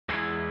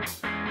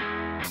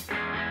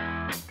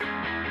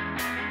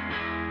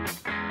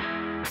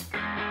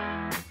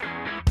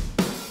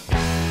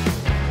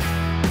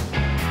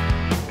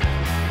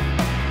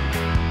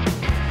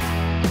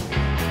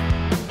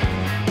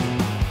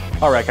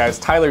Alright guys,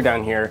 Tyler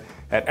down here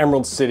at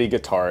Emerald City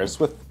Guitars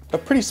with a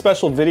pretty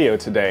special video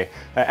today.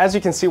 As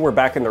you can see, we're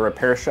back in the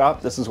repair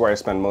shop. This is where I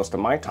spend most of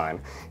my time.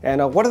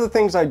 And one of the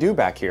things I do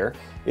back here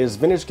is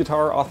vintage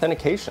guitar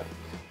authentication.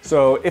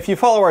 So if you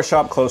follow our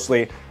shop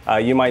closely,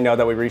 you might know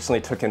that we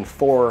recently took in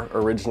 4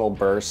 original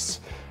bursts.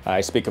 I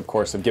speak, of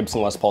course, of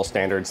Gibson Les Paul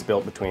standards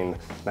built between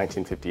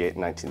 1958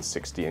 and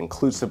 1960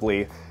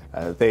 inclusively.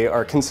 They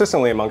are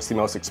consistently amongst the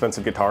most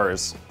expensive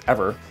guitars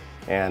ever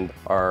and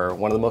are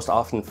one of the most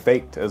often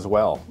faked as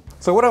well.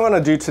 So what I want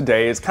to do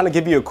today is kind of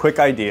give you a quick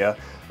idea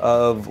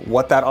of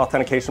what that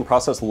authentication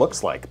process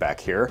looks like back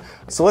here.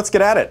 So let's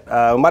get at it.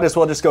 Might as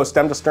well just go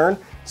stem to stern,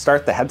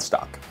 start the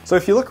headstock. So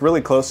if you look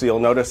really closely, you'll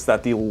notice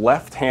that the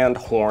left-hand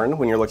horn,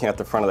 when you're looking at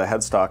the front of the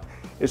headstock,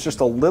 is just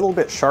a little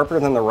bit sharper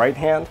than the right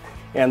hand,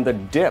 and the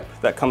dip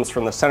that comes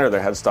from the center of the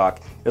headstock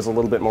is a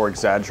little bit more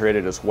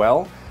exaggerated as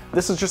well.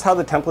 This is just how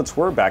the templates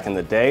were back in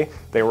the day.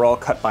 They were all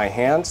cut by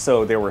hand,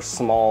 so they were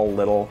small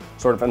little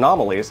sort of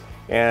anomalies,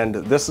 and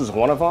this is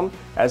one of them.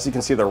 As you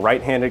can see, the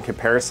right-handed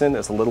comparison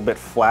is a little bit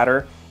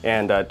flatter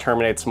and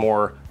terminates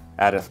more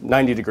at a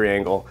 90-degree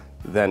angle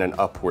than an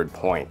upward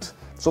point.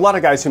 So a lot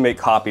of guys who make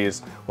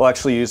copies will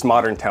actually use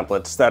modern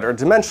templates that are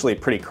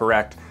dimensionally pretty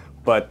correct,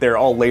 but they're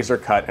all laser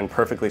cut and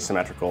perfectly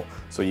symmetrical,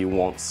 so you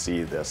won't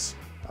see this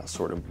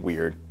sort of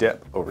weird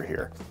dip over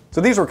here.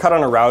 So these were cut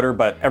on a router,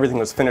 but everything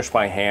was finished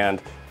by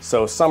hand,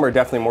 so some are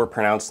definitely more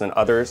pronounced than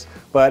others,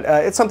 but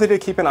it's something to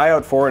keep an eye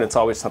out for, and it's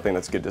always something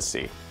that's good to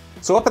see.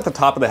 So up at the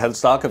top of the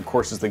headstock, of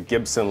course, is the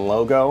Gibson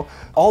logo.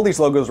 All these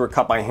logos were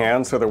cut by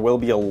hand, so there will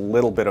be a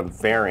little bit of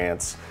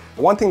variance.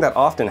 One thing that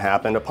often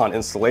happened upon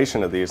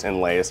installation of these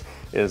inlays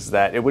is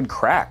that it would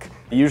crack,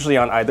 usually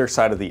on either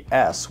side of the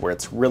S, where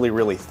it's really,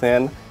 really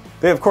thin.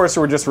 They, of course,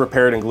 were just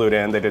repaired and glued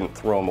in. They didn't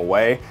throw them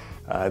away.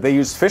 They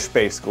used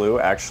fish-based glue,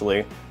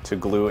 actually, to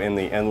glue in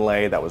the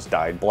inlay that was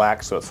dyed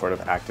black, so it sort of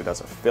acted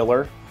as a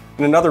filler.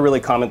 And another really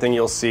common thing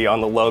you'll see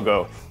on the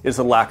logo is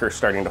the lacquer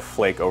starting to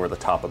flake over the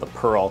top of the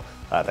pearl.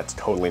 That's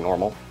totally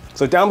normal.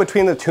 So down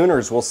between the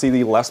tuners, we'll see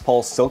the Les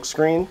Paul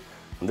silkscreen.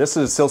 This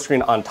is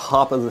silkscreen on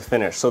top of the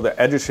finish, so the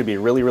edges should be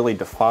really, really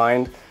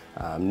defined,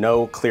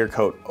 no clear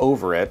coat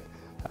over it.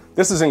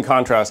 This is in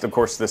contrast, of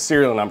course, to the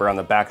serial number on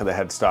the back of the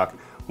headstock,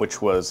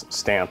 which was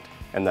stamped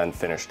and then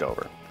finished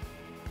over.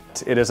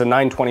 It is a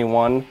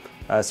 921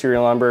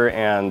 serial number,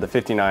 and the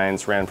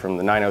 59s ran from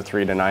the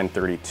 903 to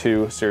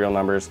 932 serial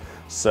numbers,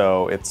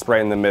 so it's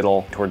right in the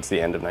middle towards the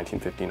end of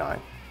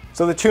 1959.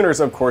 So the tuners,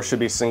 of course, should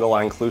be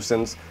single-line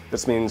Klusons.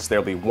 This means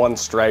there'll be one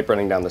stripe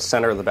running down the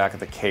center of the back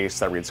of the case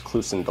that reads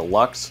Kluson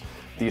Deluxe.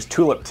 These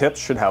tulip tips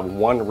should have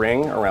one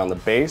ring around the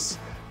base.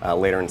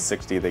 Later in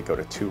 60, they go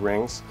to 2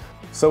 rings.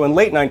 So in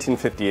late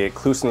 1958,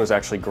 Kluson was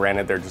actually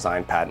granted their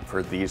design patent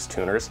for these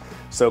tuners.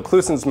 So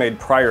Klusons made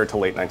prior to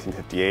late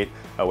 1958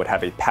 would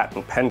have a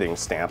patent pending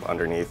stamp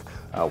underneath,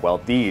 while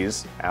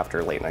these,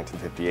 after late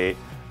 1958,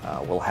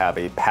 will have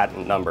a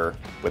patent number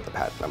with the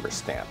patent number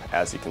stamp.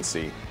 As you can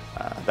see,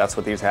 that's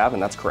what these have,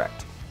 and that's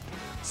correct.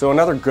 So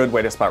another good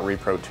way to spot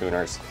repro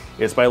tuners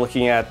is by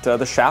looking at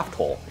the shaft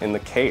hole in the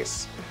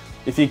case.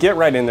 If you get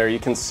right in there, you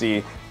can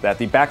see that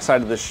the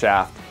backside of the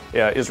shaft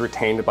is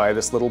retained by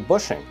this little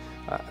bushing.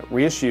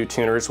 Reissue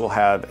tuners will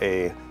have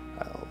a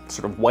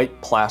sort of white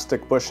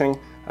plastic bushing,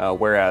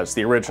 whereas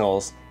the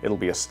originals, it'll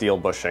be a steel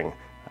bushing.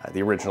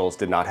 The originals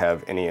did not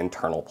have any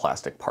internal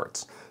plastic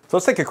parts. So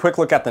let's take a quick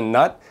look at the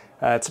nut.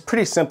 It's a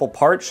pretty simple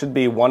part, should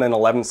be 1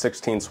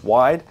 11/16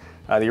 wide.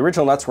 The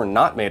original nuts were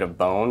not made of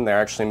bone,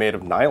 they're actually made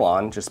of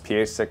nylon, just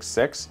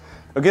PA66.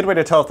 A good way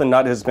to tell if the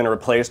nut has been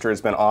replaced or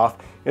has been off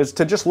is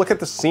to just look at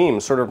the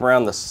seams sort of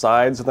around the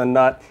sides of the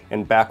nut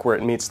and back where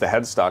it meets the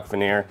headstock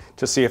veneer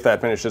to see if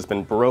that finish has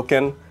been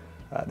broken.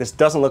 This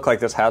doesn't look like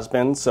this has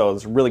been, so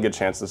there's a really good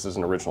chance this is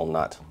an original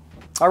nut.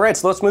 Alright,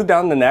 so let's move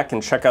down the neck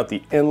and check out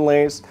the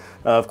inlays.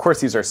 Of course,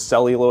 these are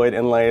celluloid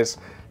inlays.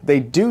 They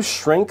do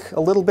shrink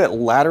a little bit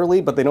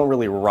laterally, but they don't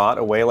really rot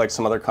away like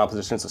some other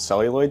compositions of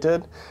celluloid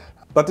did.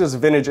 But this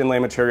vintage inlay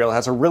material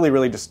has a really,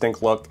 really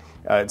distinct look.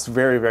 It's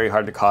very, very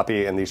hard to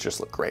copy, and these just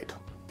look great.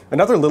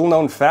 Another little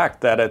known fact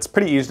that it's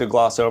pretty easy to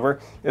gloss over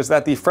is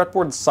that the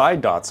fretboard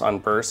side dots on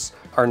bursts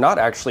are not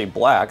actually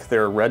black,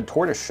 they're red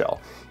tortoiseshell.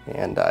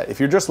 And if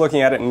you're just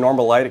looking at it in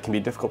normal light, it can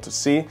be difficult to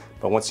see,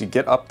 but once you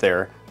get up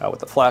there with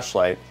the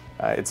flashlight,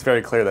 it's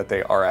very clear that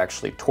they are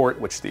actually tort,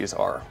 which these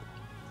are.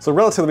 So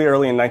relatively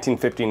early in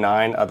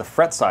 1959, the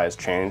fret size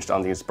changed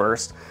on these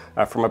bursts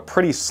from a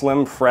pretty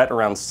slim fret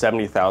around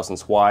 70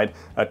 thousandths wide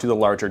to the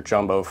larger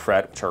jumbo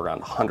fret, which are around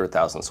 100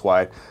 thousandths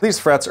wide. These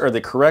frets are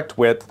the correct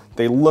width,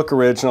 they look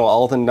original,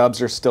 all the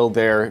nubs are still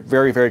there,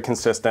 very, very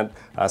consistent,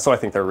 so I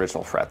think they're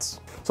original frets.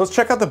 So let's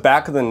check out the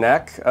back of the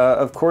neck.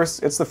 Of course,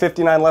 it's the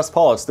 59 Les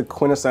Paul. It's the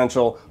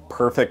quintessential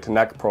perfect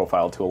neck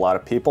profile to a lot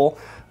of people.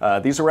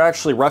 These were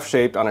actually rough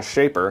shaped on a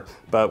shaper,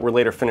 but were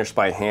later finished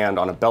by hand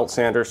on a belt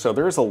sander, so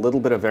there is a little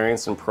bit of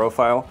variance in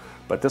profile,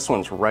 but this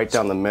one's right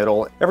down the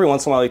middle. Every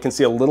once in a while you can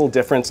see a little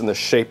difference in the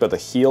shape of the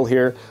heel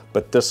here,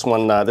 but this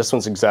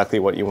one's exactly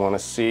what you want to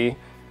see.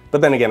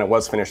 But then again, it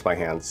was finished by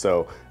hand,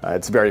 so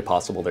it's very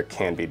possible there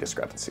can be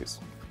discrepancies.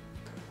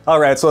 All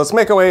right, so let's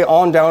make our way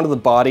on down to the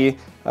body.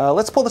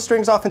 Let's pull the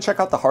strings off and check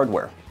out the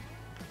hardware.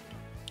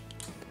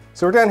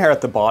 So we're down here at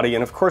the body,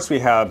 and of course we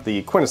have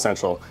the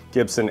quintessential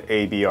Gibson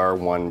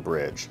ABR1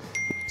 bridge.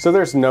 So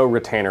there's no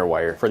retainer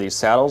wire for these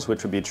saddles,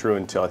 which would be true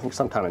until I think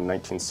sometime in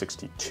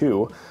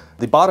 1962.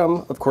 The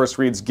bottom, of course,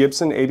 reads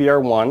Gibson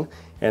ABR1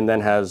 and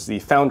then has the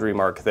foundry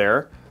mark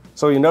there.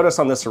 So you notice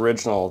on this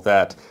original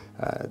that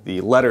the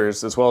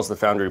letters as well as the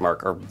foundry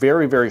mark are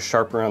very, very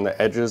sharp around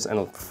the edges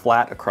and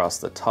flat across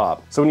the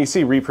top. So when you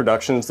see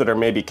reproductions that are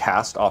maybe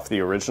cast off the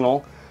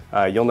original,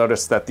 you'll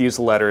notice that these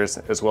letters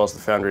as well as the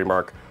foundry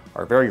mark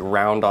are very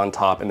round on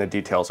top and the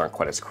details aren't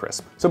quite as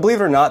crisp. So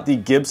believe it or not, the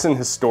Gibson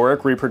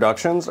historic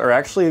reproductions are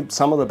actually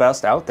some of the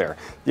best out there.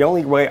 The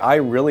only way I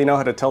really know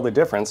how to tell the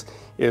difference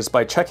is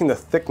by checking the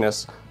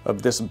thickness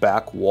of this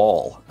back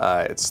wall.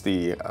 It's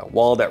the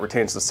wall that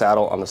retains the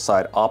saddle on the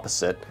side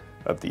opposite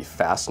of the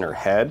fastener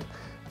head.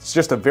 It's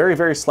just a very,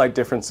 very slight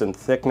difference in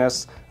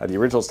thickness. The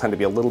originals tend to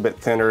be a little bit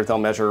thinner. They'll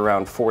measure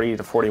around 40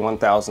 to 41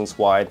 thousandths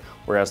wide,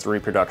 whereas the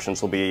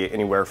reproductions will be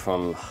anywhere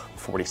from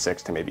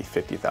 46 to maybe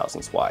 50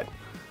 thousandths wide.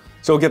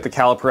 So we'll get the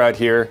caliper out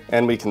here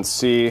and we can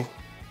see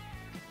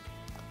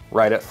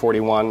right at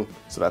 41,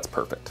 so that's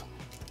perfect.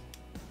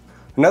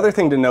 Another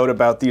thing to note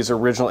about these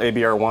original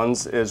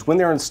ABR1s is when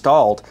they're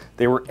installed,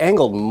 they were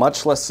angled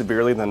much less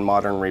severely than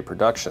modern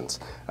reproductions.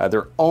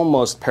 They're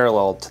almost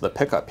parallel to the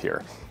pickup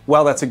here.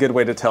 While that's a good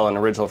way to tell an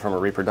original from a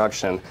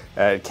reproduction,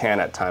 it can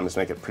at times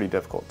make it pretty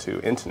difficult to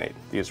intonate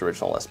these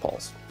original Les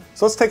Pauls.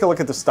 So let's take a look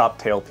at the stop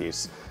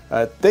tailpiece.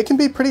 They can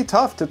be pretty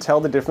tough to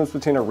tell the difference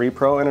between a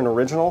repro and an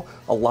original.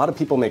 A lot of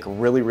people make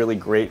really, really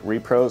great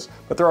repros,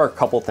 but there are a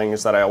couple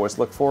things that I always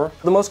look for.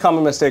 The most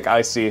common mistake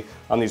I see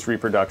on these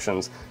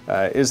reproductions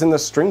is in the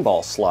string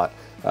ball slot.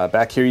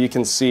 Back here you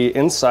can see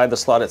inside the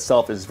slot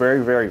itself is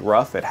very, very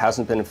rough. It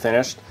hasn't been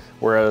finished,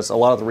 whereas a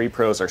lot of the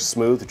repros are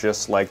smooth,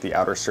 just like the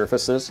outer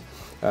surfaces.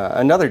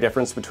 Another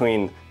difference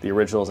between the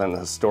originals and the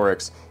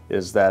historics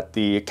is that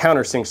the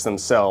countersinks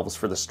themselves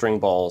for the string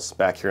balls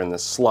back here in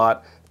this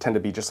slot tend to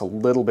be just a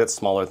little bit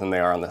smaller than they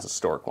are on the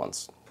historic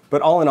ones.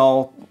 But all in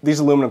all, these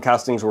aluminum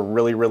castings were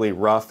really, really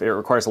rough. It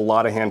requires a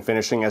lot of hand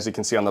finishing, as you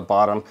can see on the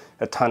bottom,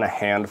 a ton of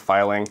hand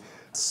filing.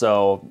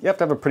 So you have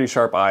to have a pretty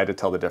sharp eye to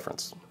tell the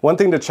difference. One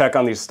thing to check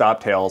on these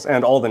stop tails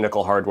and all the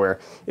nickel hardware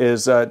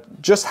is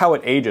just how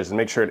it ages and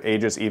make sure it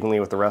ages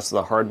evenly with the rest of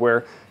the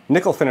hardware.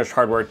 Nickel finished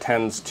hardware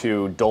tends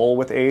to dull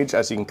with age,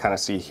 as you can kind of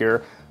see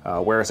here,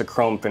 whereas a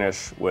chrome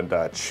finish would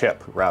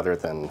chip rather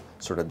than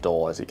sort of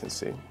dull, as you can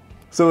see.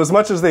 So as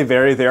much as they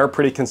vary, they are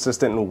pretty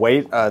consistent in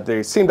weight.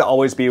 They seem to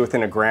always be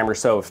within a gram or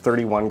so of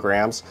 31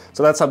 grams.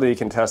 So that's something you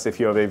can test if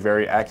you have a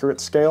very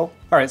accurate scale.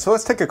 All right, so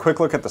let's take a quick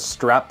look at the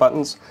strap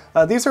buttons.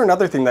 These are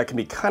another thing that can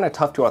be kind of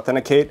tough to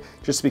authenticate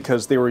just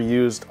because they were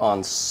used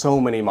on so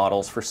many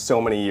models for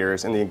so many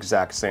years in the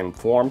exact same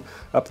form.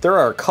 But there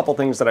are a couple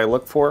things that I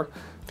look for.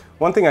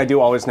 One thing I do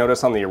always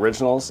notice on the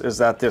originals is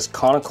that this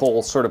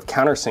conical sort of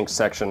countersink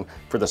section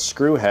for the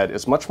screw head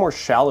is much more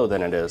shallow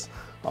than it is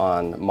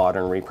on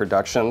modern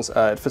reproductions.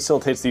 It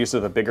facilitates the use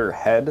of a bigger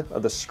head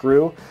of the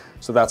screw,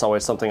 so that's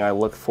always something I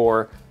look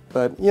for.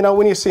 But you know,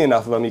 when you see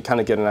enough of them, you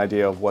kind of get an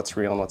idea of what's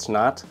real and what's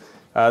not.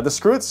 The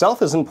screw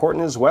itself is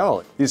important as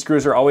well. These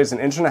screws are always 1.5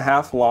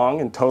 inches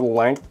long in total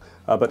length,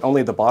 but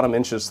only the bottom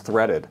inch is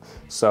threaded.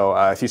 So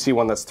if you see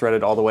one that's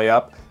threaded all the way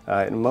up,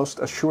 it most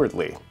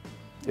assuredly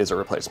is a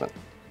replacement.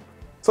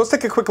 So let's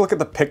take a quick look at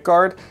the pick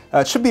guard.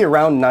 It should be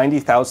around 90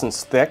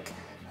 thousandths thick.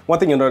 One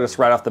thing you'll notice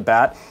right off the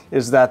bat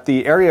is that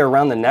the area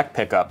around the neck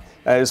pickup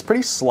is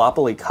pretty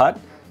sloppily cut.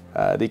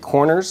 The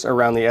corners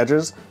around the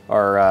edges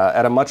are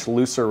at a much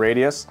looser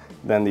radius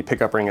than the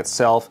pickup ring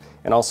itself,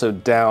 and also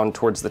down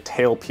towards the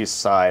tailpiece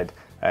side,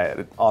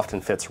 it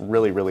often fits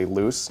really, really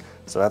loose.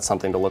 So that's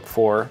something to look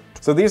for.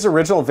 So these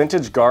original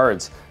vintage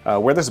guards,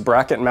 where this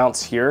bracket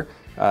mounts here,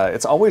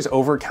 it's always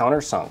over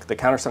countersunk. The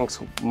countersunk's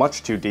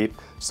much too deep,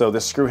 so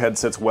the screw head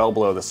sits well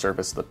below the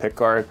surface of the pick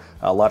guard.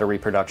 A lot of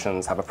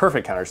reproductions have a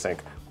perfect countersink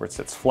where it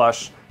sits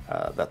flush.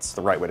 That's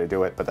the right way to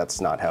do it, but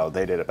that's not how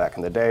they did it back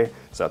in the day,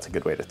 so that's a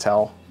good way to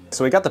tell.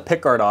 So we got the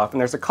pick guard off,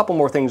 and there's a couple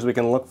more things we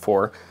can look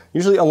for.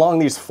 Usually along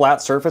these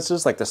flat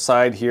surfaces, like the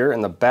side here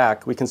and the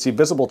back, we can see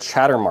visible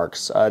chatter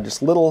marks,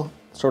 just little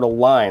sort of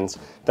lines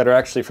that are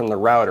actually from the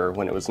router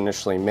when it was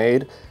initially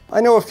made.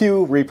 I know a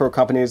few repro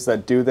companies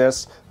that do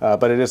this,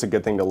 but it is a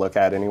good thing to look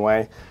at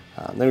anyway.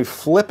 Then we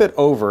flip it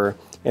over,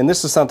 and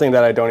this is something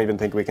that I don't even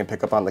think we can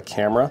pick up on the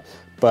camera,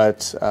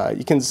 but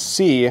you can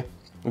see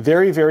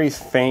very, very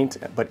faint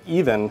but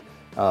even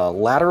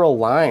lateral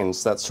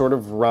lines that sort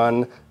of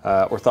run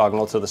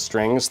orthogonal to the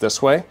strings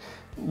this way.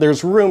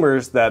 There's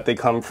rumors that they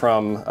come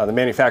from the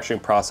manufacturing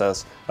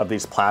process of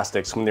these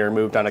plastics when they were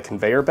moved on a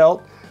conveyor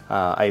belt.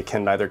 I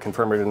can neither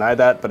confirm or deny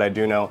that, but I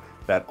do know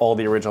that all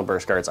the original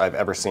burst guards I've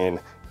ever seen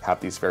have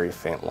these very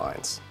faint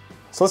lines.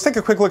 So let's take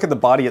a quick look at the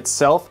body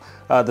itself.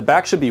 The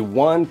back should be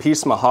one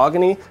piece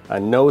mahogany,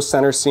 no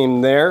center seam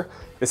there.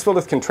 It's filled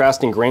with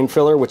contrasting grain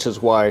filler, which is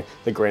why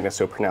the grain is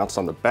so pronounced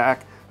on the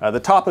back. The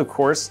top, of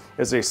course,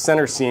 is a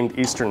center seamed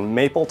Eastern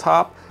maple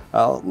top.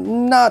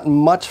 Not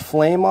much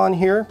flame on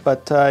here,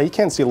 but you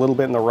can see a little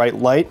bit in the right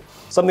light.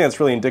 Something that's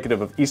really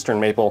indicative of Eastern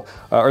maple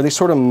are these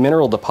sort of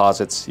mineral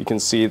deposits. You can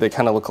see they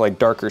kind of look like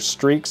darker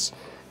streaks.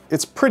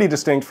 It's pretty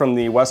distinct from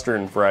the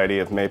Western variety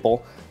of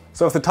maple.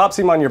 So if the top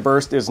seam on your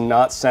burst is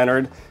not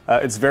centered,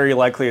 it's very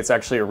likely it's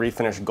actually a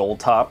refinished gold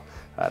top.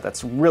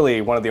 That's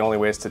really one of the only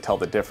ways to tell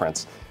the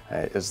difference,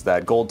 is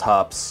that gold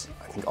tops,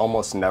 I think,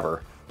 almost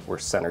never were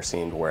center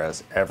seamed,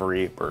 whereas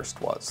every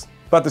burst was.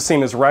 But the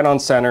seam is right on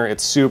center,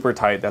 it's super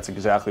tight, that's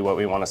exactly what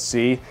we want to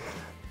see.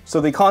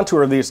 So the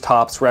contour of these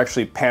tops were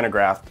actually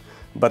pantographed,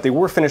 but they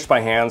were finished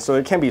by hand, so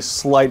there can be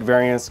slight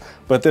variance,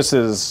 but this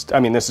is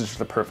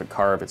just a perfect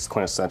carve. It's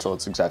quintessential,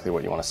 it's exactly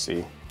what you want to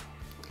see.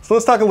 So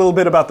let's talk a little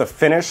bit about the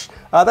finish.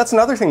 That's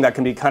another thing that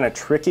can be kind of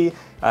tricky.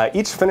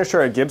 Each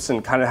finisher at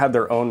Gibson kind of had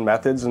their own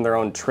methods and their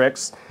own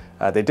tricks.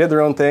 They did their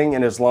own thing,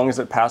 and as long as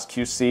it passed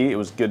QC, it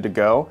was good to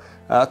go.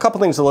 A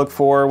couple things to look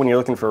for when you're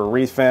looking for a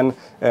refin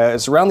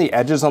is around the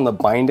edges on the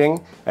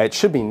binding. It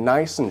should be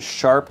nice and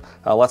sharp.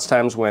 Lots of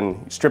times when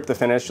you strip the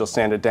finish, you'll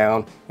sand it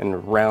down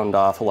and round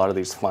off a lot of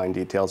these fine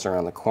details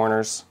around the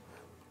corners.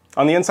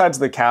 On the insides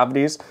of the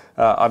cavities,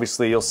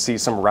 obviously you'll see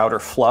some router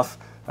fluff,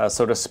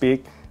 so to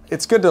speak.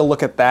 It's good to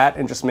look at that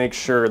and just make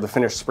sure the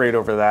finish sprayed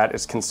over that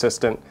is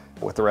consistent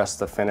with the rest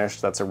of the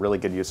finish. That's a really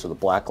good use of the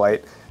black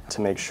light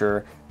to make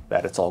sure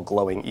that it's all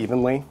glowing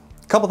evenly.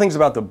 A couple things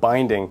about the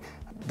binding.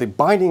 The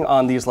binding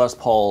on these Les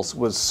Pauls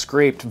was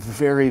scraped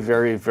very,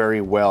 very,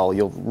 very well.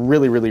 You'll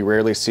really, really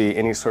rarely see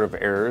any sort of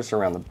errors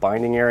around the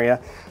binding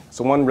area.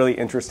 So one really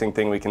interesting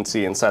thing we can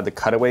see inside the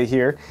cutaway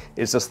here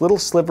is this little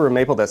sliver of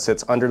maple that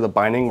sits under the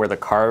binding where the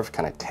carve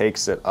kind of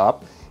takes it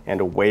up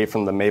and away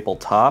from the maple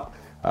top.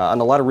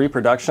 On a lot of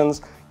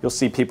reproductions, you'll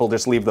see people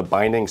just leave the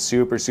binding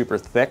super, super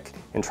thick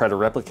and try to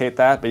replicate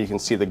that, but you can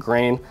see the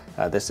grain.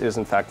 This is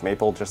in fact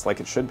maple, just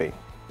like it should be.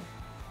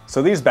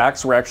 So these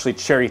backs were actually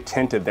cherry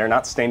tinted. They're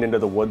not stained into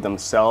the wood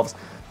themselves,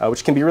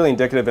 which can be really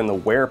indicative in the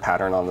wear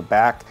pattern on the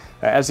back.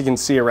 As you can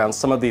see around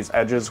some of these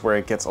edges where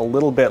it gets a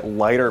little bit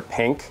lighter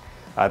pink,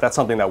 that's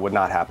something that would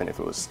not happen if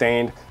it was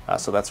stained,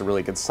 so that's a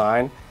really good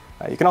sign.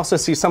 You can also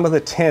see some of the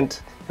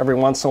tint every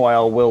once in a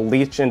while will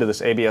leach into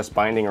this ABS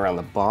binding around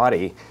the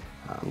body.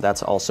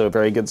 That's also a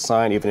very good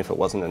sign, even if it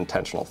wasn't an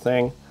intentional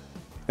thing.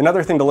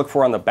 Another thing to look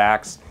for on the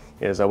backs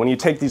is when you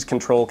take these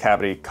control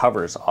cavity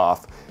covers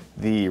off,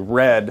 the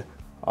red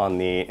on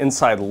the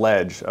inside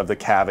ledge of the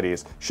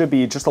cavities should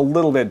be just a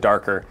little bit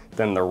darker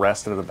than the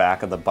rest of the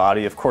back of the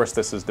body. Of course,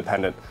 this is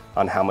dependent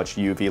on how much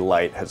UV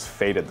light has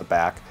faded the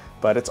back,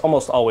 but it's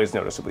almost always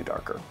noticeably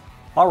darker.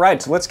 All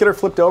right, so let's get her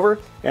flipped over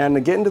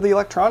and get into the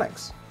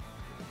electronics.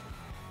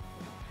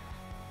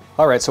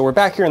 All right, so we're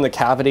back here in the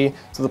cavity.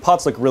 So the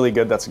pots look really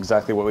good. That's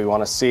exactly what we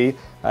want to see.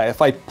 If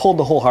I pulled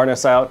the whole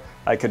harness out,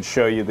 I could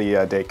show you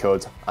the date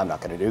codes. I'm not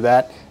going to do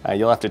that.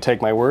 You'll have to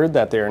take my word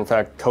that they're in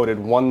fact coded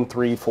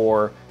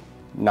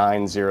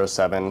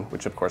 134907,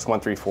 which of course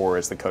 134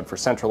 is the code for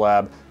Central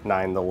Lab,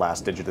 9 the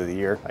last digit of the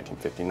year,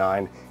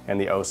 1959, and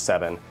the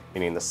 07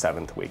 meaning the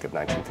 7th week of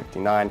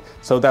 1959.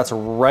 So that's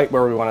right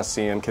where we want to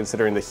see them,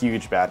 considering the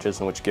huge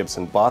batches in which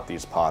Gibson bought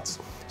these pots.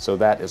 So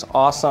that is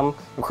awesome.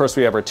 Of course,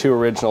 we have our two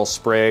original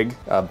Sprague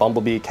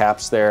bumblebee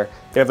caps there.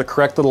 They have the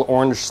correct little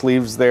orange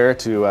sleeves there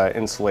to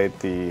insulate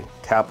the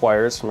cap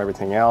wires from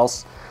everything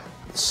else.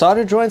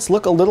 Solder joints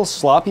look a little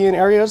sloppy in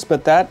areas,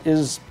 but that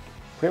is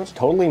pretty much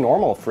totally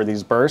normal for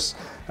these bursts.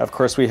 Of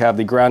course, we have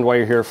the ground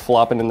wire here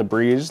flopping in the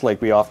breeze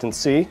like we often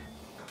see.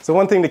 So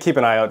one thing to keep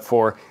an eye out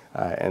for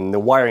in the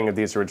wiring of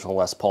these original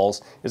Les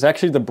Pauls is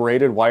actually the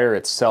braided wire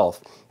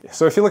itself.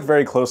 So if you look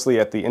very closely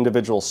at the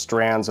individual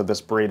strands of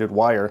this braided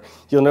wire,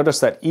 you'll notice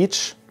that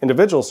each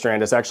individual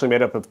strand is actually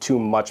made up of two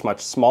much,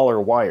 much smaller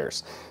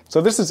wires.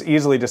 So this is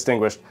easily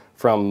distinguished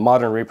from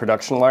modern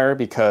reproduction wire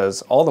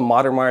because all the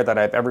modern wire that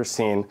I've ever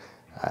seen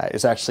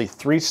is actually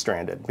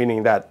three-stranded,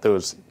 meaning that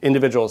those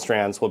individual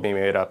strands will be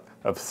made up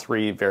of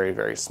three very,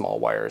 very small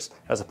wires,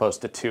 as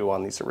opposed to two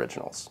on these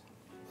originals.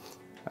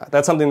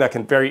 That's something that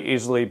can very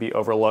easily be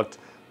overlooked,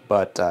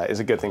 but is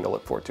a good thing to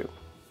look forward to.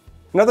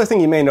 Another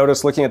thing you may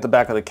notice looking at the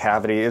back of the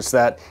cavity is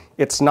that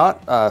it's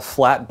not a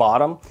flat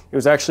bottom. It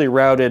was actually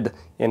routed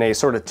in a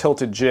sort of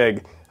tilted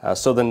jig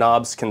so the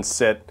knobs can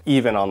sit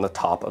even on the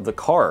top of the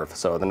carve,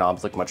 so the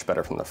knobs look much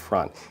better from the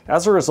front.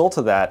 As a result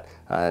of that,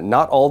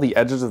 not all the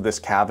edges of this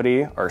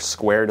cavity are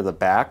square to the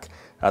back.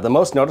 The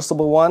most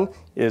noticeable one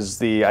is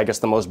I guess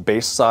the most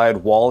base side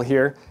wall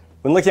here.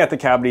 When looking at the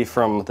cavity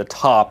from the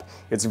top,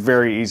 it's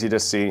very easy to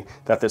see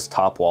that this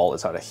top wall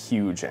is at a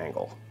huge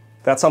angle.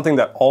 That's something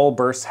that all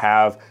bursts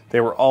have. They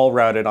were all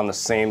routed on the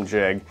same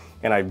jig,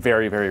 and I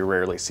very, very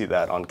rarely see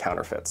that on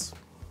counterfeits.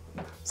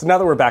 So now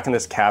that we're back in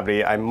this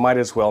cavity, I might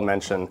as well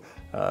mention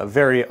a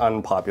very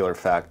unpopular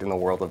fact in the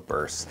world of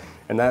bursts.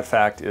 And that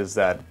fact is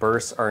that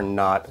bursts are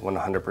not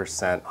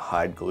 100%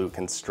 hide glue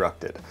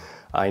constructed.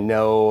 I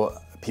know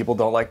people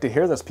don't like to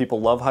hear this. People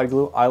love hide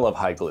glue. I love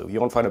hide glue. You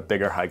won't find a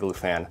bigger hide glue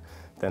fan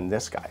than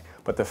this guy.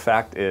 But the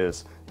fact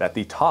is that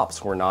the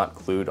tops were not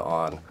glued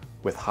on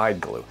with hide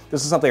glue.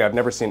 This is something I've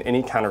never seen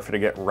any counterfeiter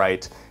get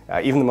right.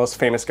 Even the most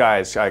famous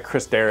guys,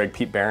 Chris Derrick,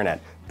 Pete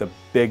Baronet, the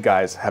big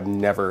guys have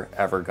never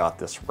ever got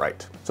this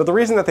right. So the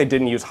reason that they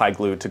didn't use hide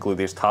glue to glue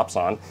these tops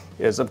on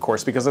is of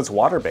course because it's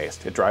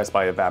water-based. It dries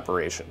by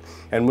evaporation.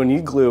 And when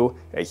you glue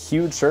a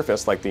huge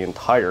surface like the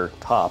entire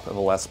top of a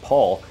Les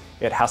Paul,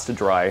 it has to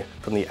dry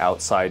from the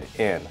outside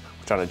in,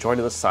 which on a joint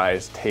of this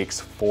size takes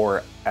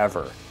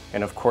forever.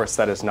 And of course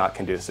that is not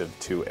conducive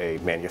to a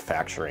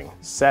manufacturing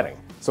setting.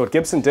 So what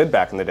Gibson did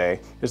back in the day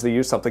is they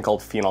used something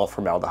called phenol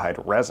formaldehyde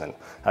resin.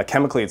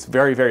 Chemically it's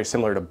very, very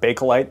similar to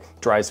Bakelite,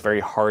 dries very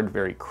hard,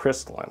 very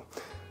crystalline.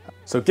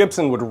 So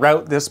Gibson would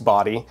route this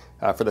body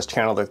for this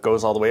channel that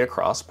goes all the way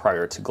across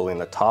prior to gluing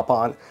the top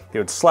on. They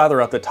would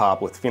slather up the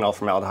top with phenol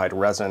formaldehyde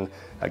resin,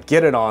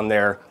 get it on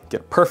there,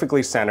 get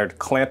perfectly centered,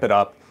 clamp it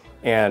up,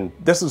 and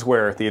this is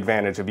where the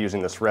advantage of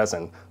using this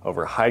resin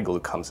over hide glue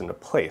comes into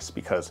place,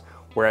 because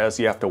whereas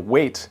you have to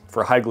wait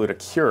for hide glue to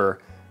cure,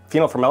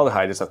 phenol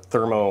formaldehyde is a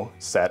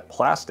thermoset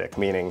plastic,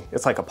 meaning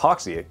it's like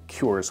epoxy, it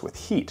cures with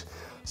heat.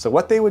 So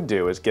what they would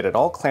do is get it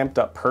all clamped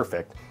up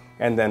perfect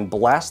and then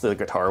blast the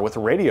guitar with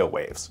radio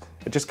waves.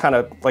 It just kind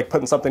of like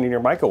putting something in your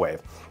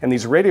microwave. And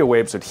these radio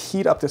waves would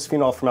heat up this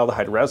phenol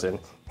formaldehyde resin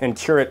and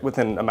cure it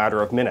within a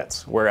matter of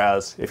minutes.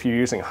 Whereas if you're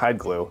using hide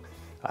glue,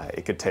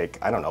 it could take,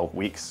 I don't know,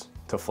 weeks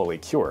to fully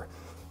cure.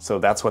 So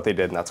that's what they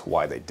did and that's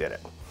why they did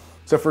it.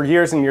 So for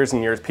years and years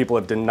and years, people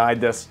have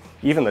denied this.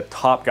 Even the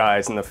top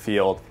guys in the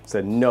field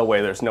said, no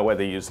way, there's no way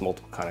they use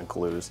multiple kind of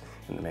glues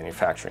in the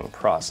manufacturing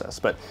process.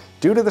 But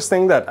due to this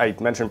thing that I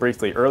mentioned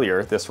briefly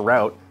earlier, this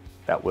route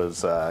that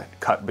was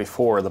cut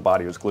before the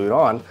body was glued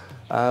on,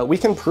 we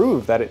can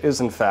prove that it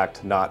is in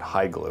fact not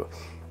hide glue.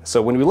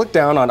 So when we look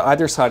down on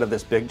either side of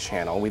this big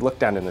channel, we look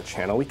down in the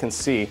channel, we can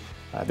see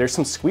there's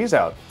some squeeze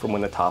out from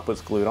when the top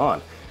was glued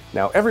on.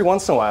 Now, every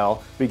once in a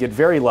while, we get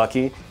very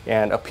lucky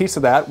and a piece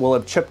of that will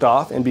have chipped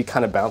off and be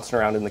kind of bouncing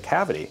around in the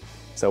cavity.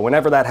 So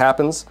whenever that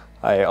happens,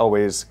 I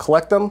always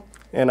collect them,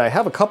 and I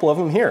have a couple of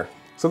them here.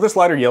 So this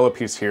lighter yellow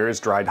piece here is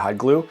dried hide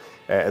glue.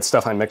 It's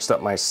stuff I mixed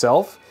up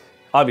myself.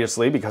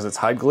 Obviously, because it's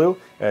hide glue,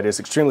 it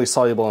is extremely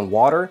soluble in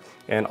water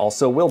and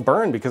also will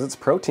burn because it's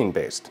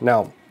protein-based.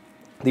 Now,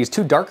 these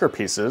two darker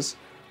pieces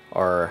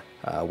are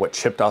what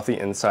chipped off the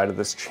inside of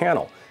this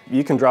channel.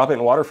 You can drop it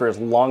in water for as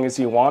long as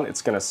you want.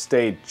 It's gonna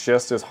stay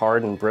just as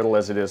hard and brittle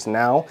as it is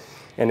now.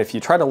 And if you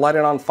try to light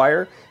it on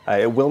fire,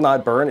 it will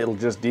not burn. It'll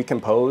just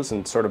decompose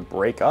and sort of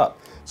break up.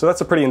 So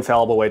that's a pretty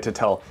infallible way to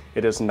tell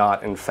it is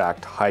not in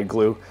fact hide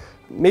glue.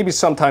 Maybe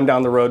sometime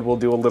down the road we'll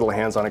do a little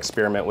hands-on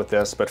experiment with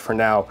this, but for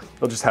now,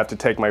 you'll just have to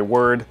take my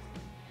word.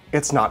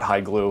 It's not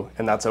hide glue,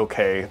 and that's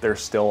okay. They're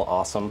still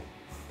awesome.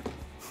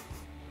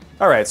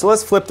 All right, so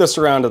let's flip this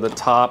around to the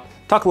top.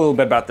 Talk a little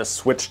bit about the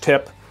switch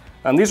tip.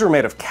 These were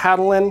made of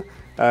Catalin.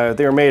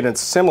 They were made in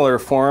similar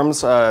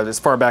forms as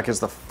far back as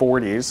the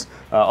 40s,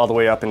 all the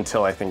way up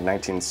until I think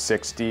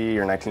 1960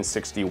 or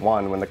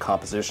 1961 when the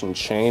composition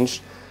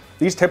changed.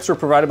 These tips were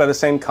provided by the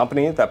same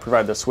company that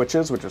provided the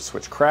switches, which is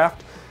Switchcraft.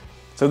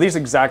 So these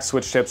exact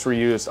switch tips were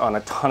used on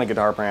a ton of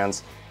guitar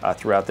brands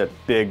throughout that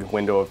big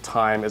window of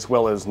time, as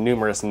well as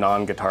numerous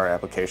non-guitar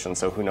applications,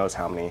 so who knows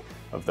how many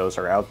of those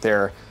are out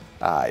there.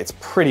 It's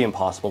pretty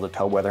impossible to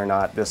tell whether or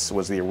not this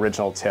was the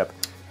original tip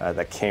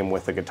that came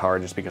with the guitar,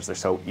 just because they're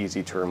so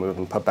easy to remove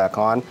and put back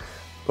on.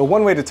 But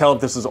one way to tell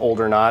if this is old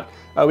or not,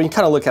 we can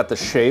kind of look at the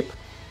shape.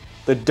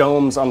 The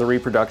domes on the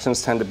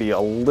reproductions tend to be a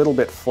little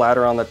bit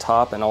flatter on the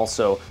top and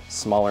also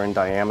smaller in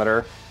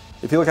diameter.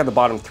 If you look at the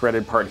bottom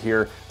threaded part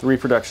here, the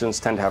reproductions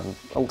tend to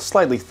have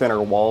slightly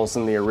thinner walls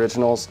than the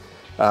originals.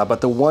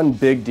 But the one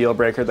big deal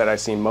breaker that I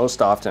see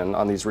most often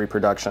on these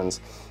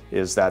reproductions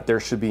is that there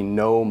should be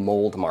no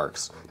mold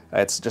marks.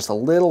 It's just a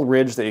little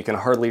ridge that you can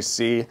hardly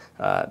see.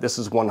 This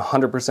is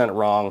 100%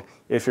 wrong.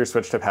 If your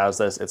switch tip has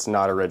this, it's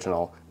not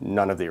original.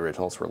 None of the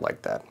originals were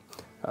like that.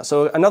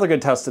 So another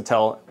good test to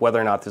tell whether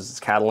or not this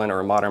is Catalin or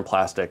a modern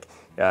plastic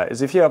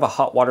is if you have a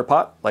hot water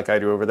pot, like I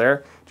do over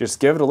there, just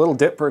give it a little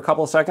dip for a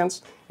couple of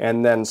seconds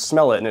and then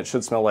smell it, and it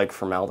should smell like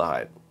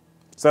formaldehyde.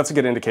 So that's a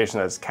good indication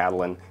that it's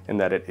Catalin and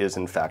that it is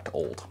in fact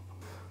old.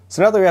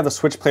 So now that we have the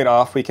switch plate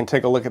off, we can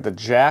take a look at the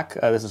jack.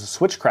 This is a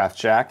Switchcraft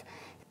jack.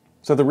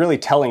 So the really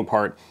telling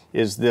part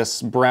is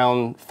this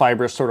brown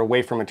fibrous sort of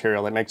wafer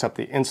material that makes up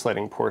the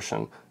insulating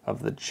portion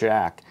of the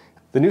jack.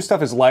 The new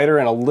stuff is lighter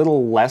and a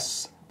little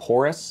less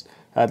porous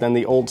than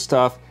the old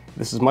stuff.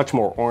 This is much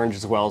more orange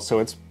as well, so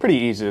it's pretty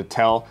easy to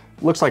tell.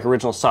 Looks like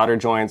original solder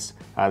joints.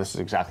 This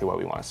is exactly what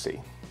we want to see.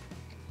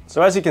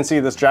 So as you can see,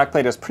 this jack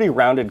plate has pretty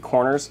rounded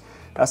corners.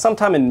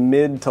 Sometime in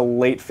mid to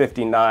late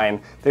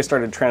 '59, they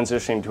started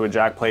transitioning to a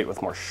jack plate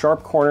with more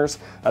sharp corners.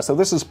 So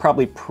this is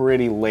probably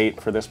pretty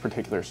late for this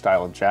particular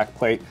style of jack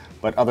plate,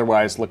 but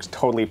otherwise looks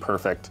totally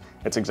perfect.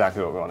 It's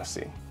exactly what we want to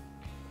see.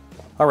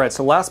 All right,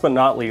 so last but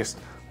not least,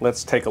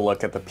 let's take a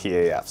look at the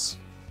PAFs.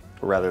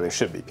 Or rather, they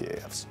should be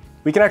PAFs.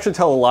 We can actually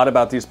tell a lot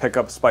about these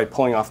pickups by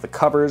pulling off the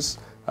covers.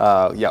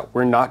 Yeah,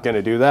 we're not going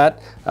to do that,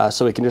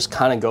 so we can just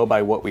kind of go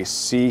by what we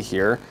see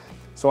here.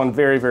 So on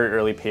very, very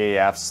early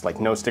PAFs, like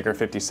no sticker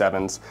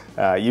 57s,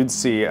 you'd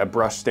see a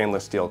brushed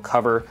stainless steel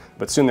cover,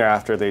 but soon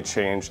thereafter they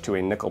changed to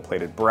a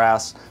nickel-plated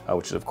brass,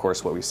 which is of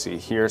course what we see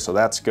here, so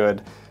that's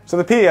good. So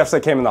the PAFs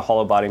that came in the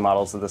hollow body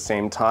models at the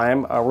same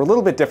time were a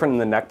little bit different in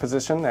the neck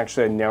position,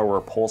 actually had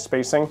narrower pole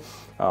spacing,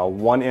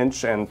 1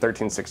 inch and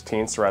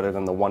 13/16 rather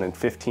than the 1 and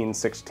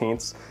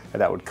 15/16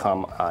 that would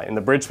come in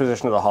the bridge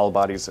position of the hollow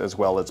bodies as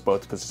well as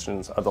both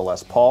positions of the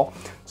Les Paul.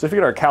 So if you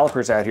get our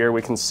calipers out here,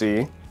 we can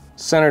see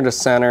center to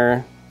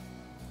center,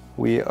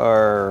 we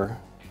are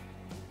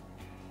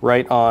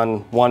right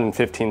on 1 and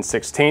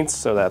 15/16,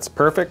 so that's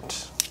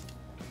perfect.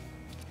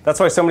 That's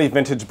why so many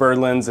vintage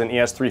Birdlands and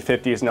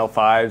ES350s and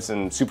L5s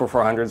and Super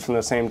 400s from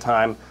the same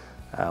time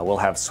will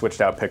have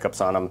switched out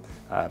pickups on them.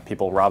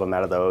 People rob them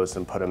out of those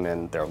and put them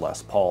in their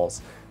Les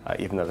Pauls.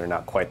 Even though they're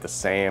not quite the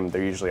same,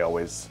 they're usually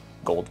always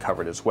gold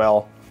covered as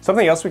well.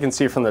 Something else we can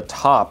see from the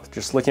top,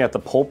 just looking at the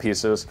pole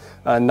pieces,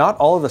 not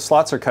all of the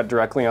slots are cut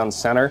directly on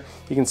center.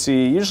 You can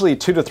see usually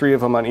 2 to 3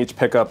 of them on each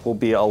pickup will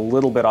be a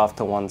little bit off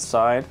to one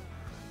side.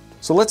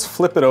 So let's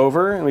flip it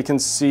over and we can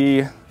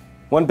see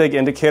one big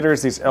indicator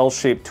is these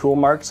L-shaped tool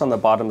marks on the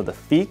bottom of the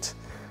feet.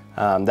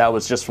 That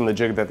was just from the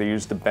jig that they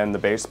used to bend the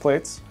base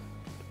plates.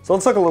 So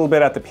let's look a little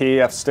bit at the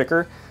PAF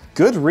sticker.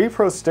 Good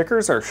repro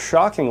stickers are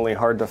shockingly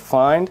hard to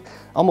find.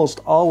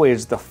 Almost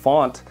always the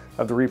font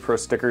of the repro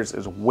stickers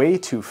is way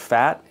too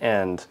fat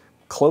and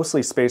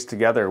closely spaced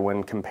together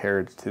when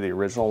compared to the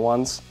original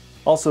ones.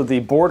 Also, the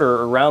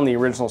border around the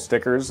original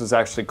stickers is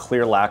actually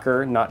clear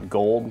lacquer, not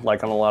gold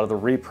like on a lot of the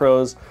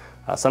repros.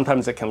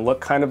 Sometimes it can look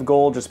kind of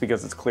gold just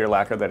because it's clear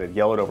lacquer that had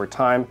yellowed over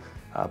time,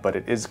 but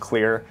it is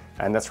clear,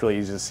 and that's really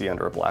easy to see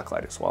under a black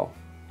light as well.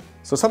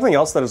 So something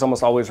else that is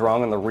almost always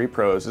wrong in the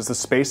repros is the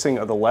spacing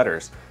of the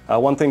letters.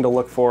 One thing to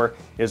look for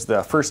is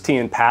the first T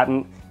in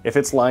patent. If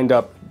it's lined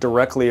up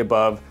directly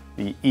above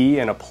the E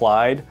in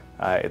applied,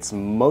 it's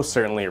most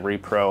certainly a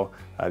repro.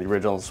 The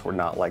originals were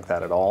not like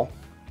that at all.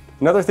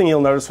 Another thing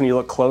you'll notice when you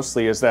look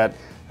closely is that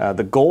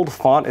the gold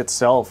font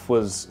itself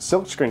was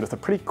silk screened with a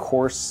pretty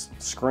coarse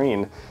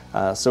screen,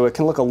 so it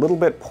can look a little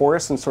bit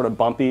porous and sort of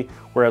bumpy,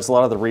 whereas a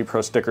lot of the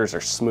repro stickers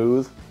are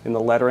smooth in the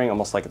lettering,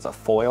 almost like it's a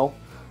foil.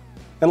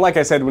 And like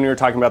I said when we were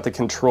talking about the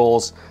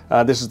controls,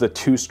 this is the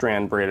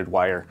 2-strand braided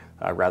wire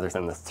rather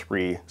than the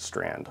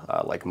 3-strand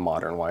like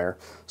modern wire.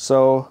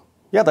 So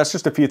yeah, that's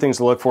just a few things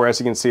to look for. As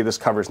you can see, this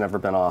cover's never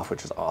been off,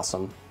 which is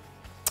awesome.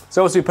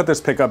 So as we put this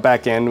pickup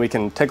back in, we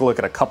can take a look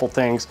at a couple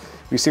things.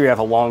 We see we have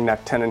a long neck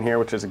tenon here,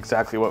 which is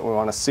exactly what we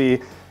want to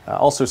see.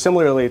 Also,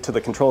 similarly to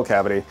the control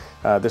cavity,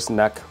 this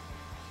neck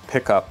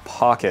pickup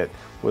pocket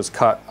was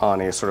cut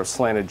on a sort of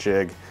slanted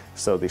jig,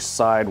 so the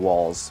side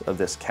walls of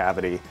this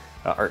cavity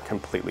aren't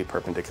completely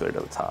perpendicular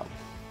to the top.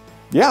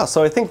 Yeah,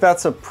 so I think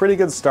that's a pretty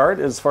good start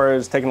as far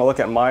as taking a look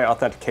at my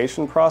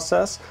authentication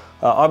process.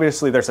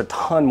 Obviously, there's a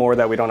ton more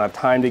that we don't have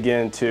time to get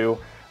into.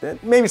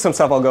 Maybe some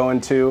stuff I'll go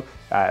into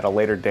at a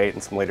later date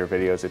in some later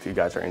videos if you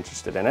guys are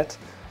interested in it.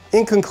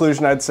 In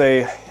conclusion, I'd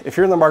say if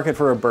you're in the market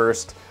for a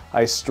burst,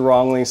 I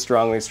strongly,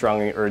 strongly,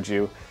 strongly urge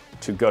you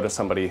to go to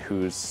somebody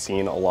who's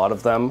seen a lot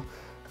of them.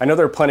 I know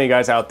there are plenty of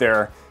guys out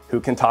there who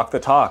can talk the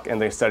talk and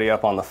they study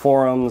up on the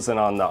forums and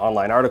on the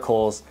online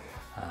articles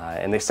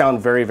and they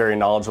sound very, very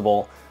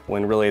knowledgeable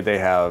when really they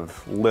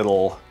have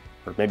little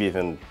or maybe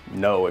even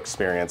no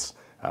experience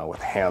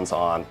with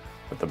hands-on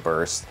with the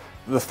burst.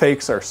 The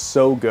fakes are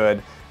so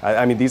good.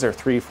 I mean, these are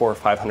 $300,000,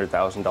 $400,000,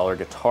 $500,000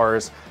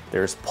 guitars.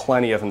 There's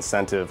plenty of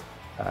incentive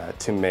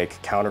to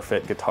make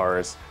counterfeit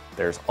guitars.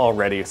 There's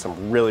already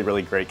some really,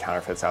 really great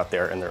counterfeits out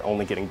there, and they're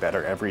only getting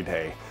better every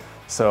day.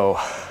 So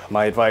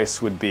my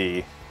advice would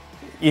be,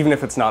 even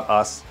if it's not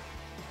us,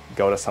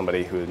 go to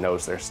somebody who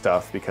knows their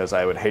stuff, because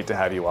I would hate to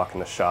have you walk in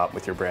the shop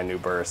with your brand new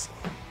burst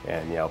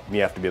and me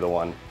have to be the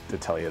one to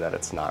tell you that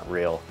it's not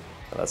real.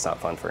 That's not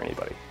fun for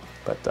anybody.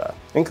 But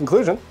in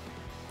conclusion,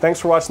 thanks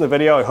for watching the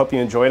video. I hope you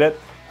enjoyed it.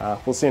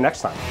 We'll see you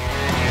next time.